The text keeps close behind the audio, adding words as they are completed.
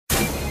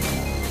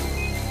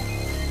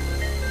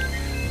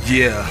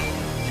Yeah.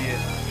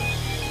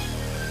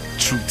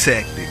 True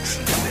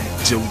Tactics.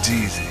 Joe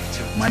Jeezy.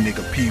 My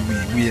nigga Pee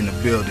Wee, we in the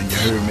building, you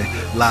heard me?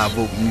 Live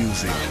open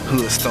music,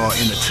 Hood Star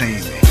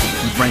Entertainment.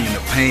 We bringing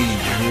the pain,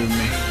 you heard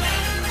me?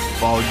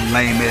 For all you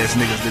lame ass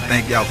niggas that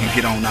think y'all can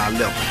get on our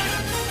level.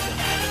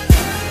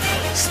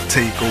 It's a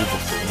takeover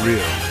for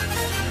real,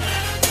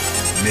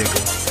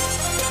 nigga.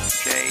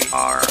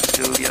 KR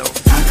Studio.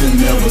 I can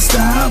never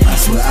stop, I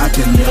swear I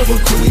can never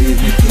quit.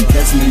 You can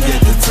catch me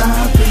at the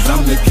top, cause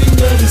I'm the king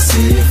of the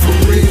city. For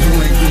real, you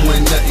ain't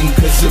doing nothing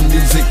cause your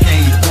music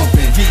ain't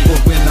bumping. But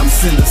when I'm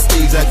center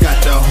stage, I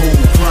got the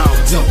whole crowd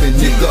jumping,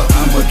 nigga.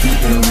 I'ma keep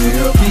it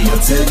real, I'ma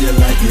tell you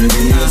like it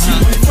is. You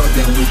ain't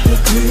fucking with the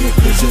clip,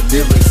 cause your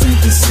lyrics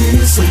ain't the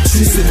shit. So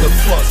sit the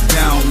fuck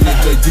down,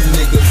 nigga. You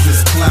niggas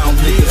is clown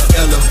niggas.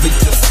 Elevate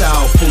your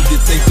style before you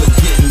think of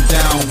getting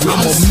down.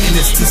 I'm a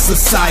menace to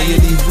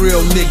society,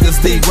 real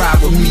niggas, they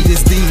ride with me.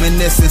 This demon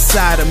that's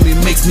inside of me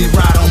makes me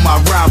ride on my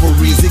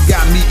rivalries. It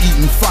got me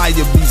eating fire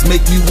beats,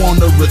 make me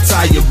wanna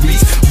retire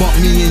beats. Bump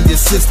me in your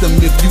system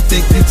if you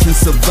think you can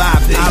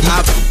survive it.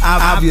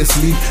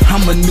 Obviously,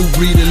 I'm a new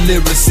breed of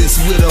lyricist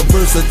with a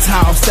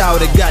versatile style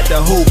that got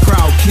the whole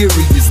crowd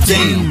curious.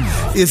 Damn,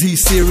 is he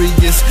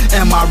serious?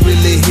 Am I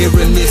really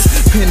hearing this?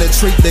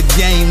 Penetrate the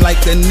game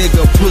like a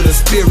nigga put a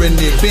spear in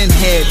it. Been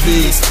had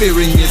the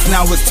experience,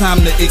 now it's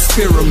time to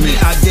experiment.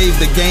 I gave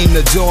the game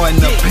the joy and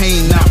the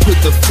pain, now put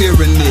the fear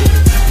in it.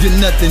 You're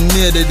nothing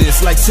near to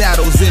this, like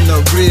shadows in the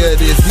rear of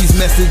this. These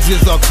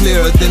messages are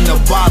clearer than the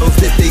bottles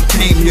that they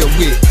came here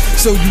with.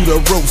 Show you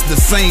the ropes, the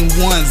same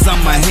ones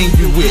I'ma hang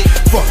you with.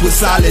 Fuck with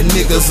solid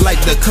niggas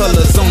like the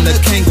colors on the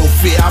Kango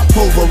fit. I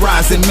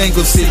pulverize and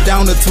mangle shit,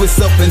 down to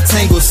twist up and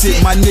tangle shit.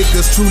 My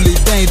niggas truly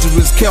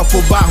dangerous,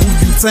 careful by who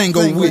you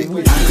tangle with.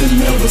 I can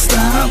never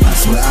stop, I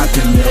swear I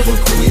can never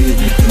quit.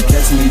 You can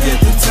catch me at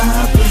the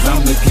top, cause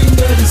I'm the king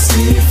of the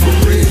city. For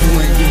real, you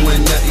ain't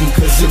doing nothing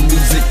cause your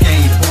music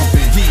ain't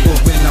bumping. But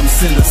when I'm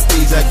center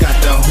stage, I got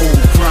the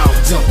whole crowd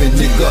jumping,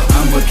 nigga.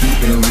 I'ma keep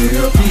it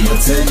real, I'ma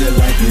tell you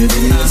like it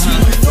is. You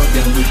ain't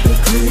fucking with the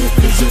clip,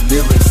 cause your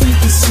lyrics ain't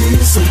the shit.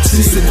 So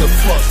sit the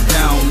fuck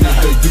down,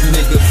 nigga. You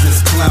niggas is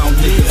clown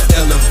niggas.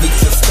 Elevate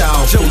your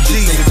style, Joe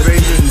Jeezy,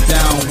 baby,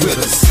 down with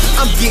us.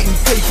 I'm getting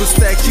paper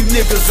stacks, you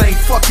niggas ain't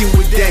fucking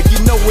with that. You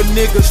know a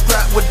nigga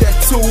strapped with that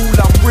tool,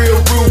 I'm real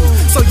rude.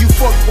 So you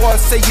fuck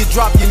boys say you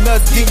drop your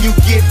nuts, then you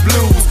get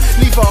blues.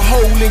 Leave a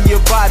hole in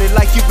your body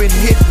like you been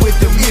hit with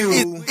the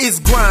mule. It's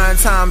grind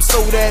time,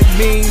 so that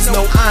means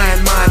no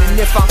iron mine. And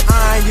if I'm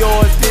eyeing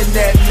yours, then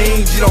that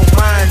means you don't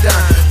mind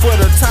dying. For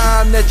the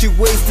time that you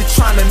wasted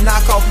trying to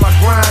knock off my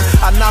grind,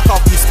 I knock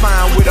off your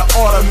spine with an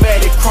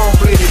automatic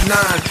chrome-bladed 9.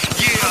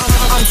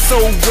 Yeah, I'm so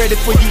ready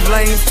for you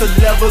lames to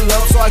level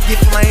up, so I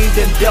get flamed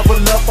and devil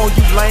up on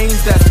you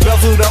lanes that's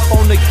beveled up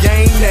on the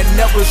game that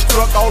never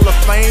struck all the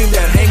fame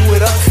that hang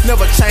with us.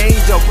 Never change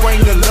or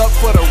bring the luck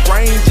for the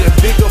range and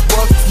bigger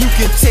bucks. You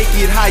can take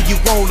it how you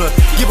wanna,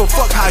 give a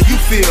fuck how you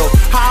feel.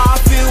 How I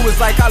feel is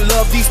like I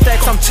love these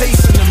stacks, I'm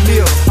chasing the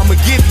mill. I'ma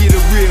give you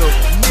the real,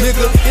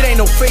 nigga. It ain't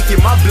no fake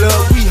in my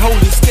blood. We hold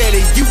it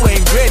steady. You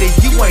ain't ready.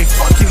 You ain't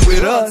fucking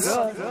with us.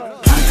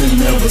 I can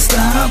never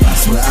stop, I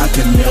swear I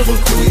can never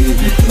quit.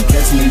 You can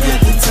catch me at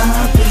the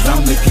top, cause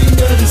I'm the king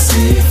of the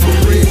city. For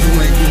real, you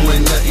ain't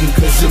doing nothing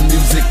cause your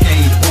music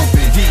ain't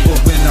bumping. But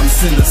when I'm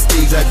center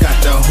stage, I got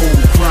the whole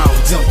crowd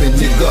jumping,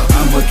 nigga.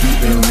 I'ma keep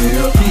it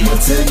real, I'ma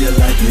tell you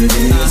like it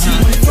is. You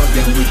ain't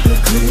fucking with the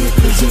clip,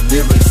 cause your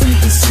lyrics ain't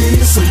the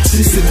shit. So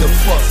sit the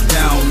fuck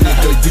down,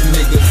 nigga. You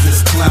niggas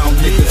is clown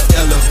niggas.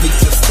 Elevate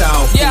your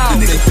style,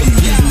 and they can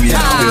get me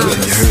down. You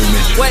heard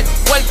me?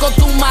 Welcome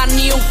to my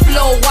new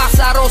flow,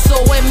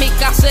 azaroso en mi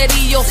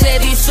caserillo se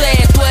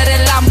dice. Tú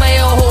eres la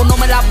mejor, no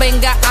me la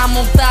vengas a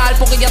montar,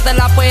 porque ya te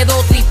la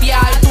puedo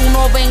tripear. Tú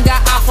no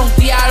vengas a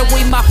frontear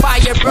with my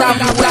fire.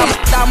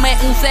 Dame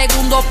un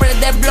segundo,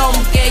 prende blon,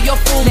 que yo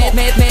fumo.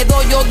 Me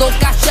doy yo 2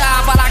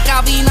 cachas para la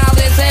cabina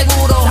de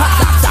seguro.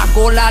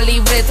 Saco la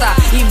libreta,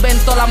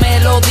 invento la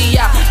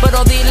melodía,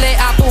 pero dile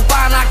a tu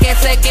pana que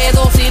se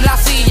quedó sin la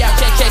silla.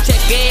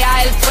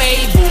 Chequea el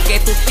Facebook, que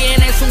tú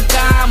tienes un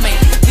came.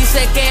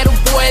 Dice que era un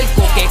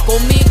puerco, que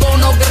conmigo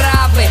no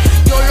grabe.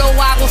 Yo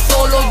lo hago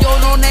solo, yo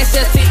no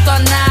necesito a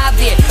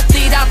nadie.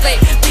 Tírate,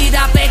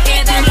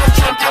 que de los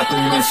chacas tú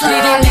no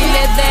sabes.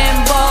 Dile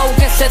dembow,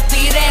 que se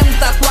tire un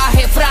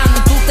tatuaje,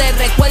 Fran. Tú te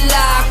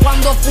recuerdas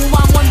cuando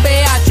fumamos en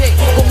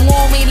BH. Con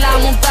Omi la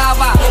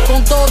montaba,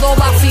 con todo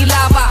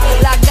vacilaba.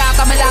 La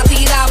gata me la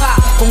tiraba,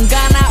 con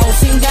ganas o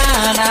sin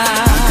ganas.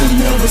 I can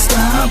never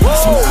stop, I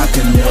swear I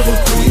can never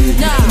quit.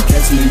 You can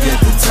catch me at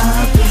the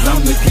top, cause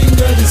I'm the king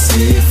of the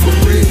city. For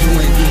real, you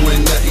ain't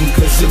doing nothing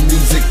cause your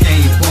music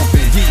ain't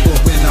bumping. But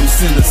when I'm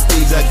center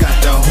stage, I got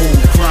the whole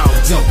crowd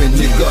jumping,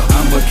 nigga.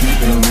 I'ma keep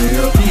it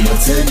real, I'ma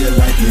tell you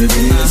like it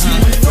is. You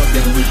ain't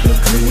fucking with the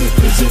clip,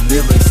 cause your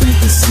lyrics ain't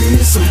the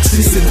shit. So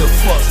sit the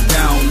fuck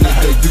down,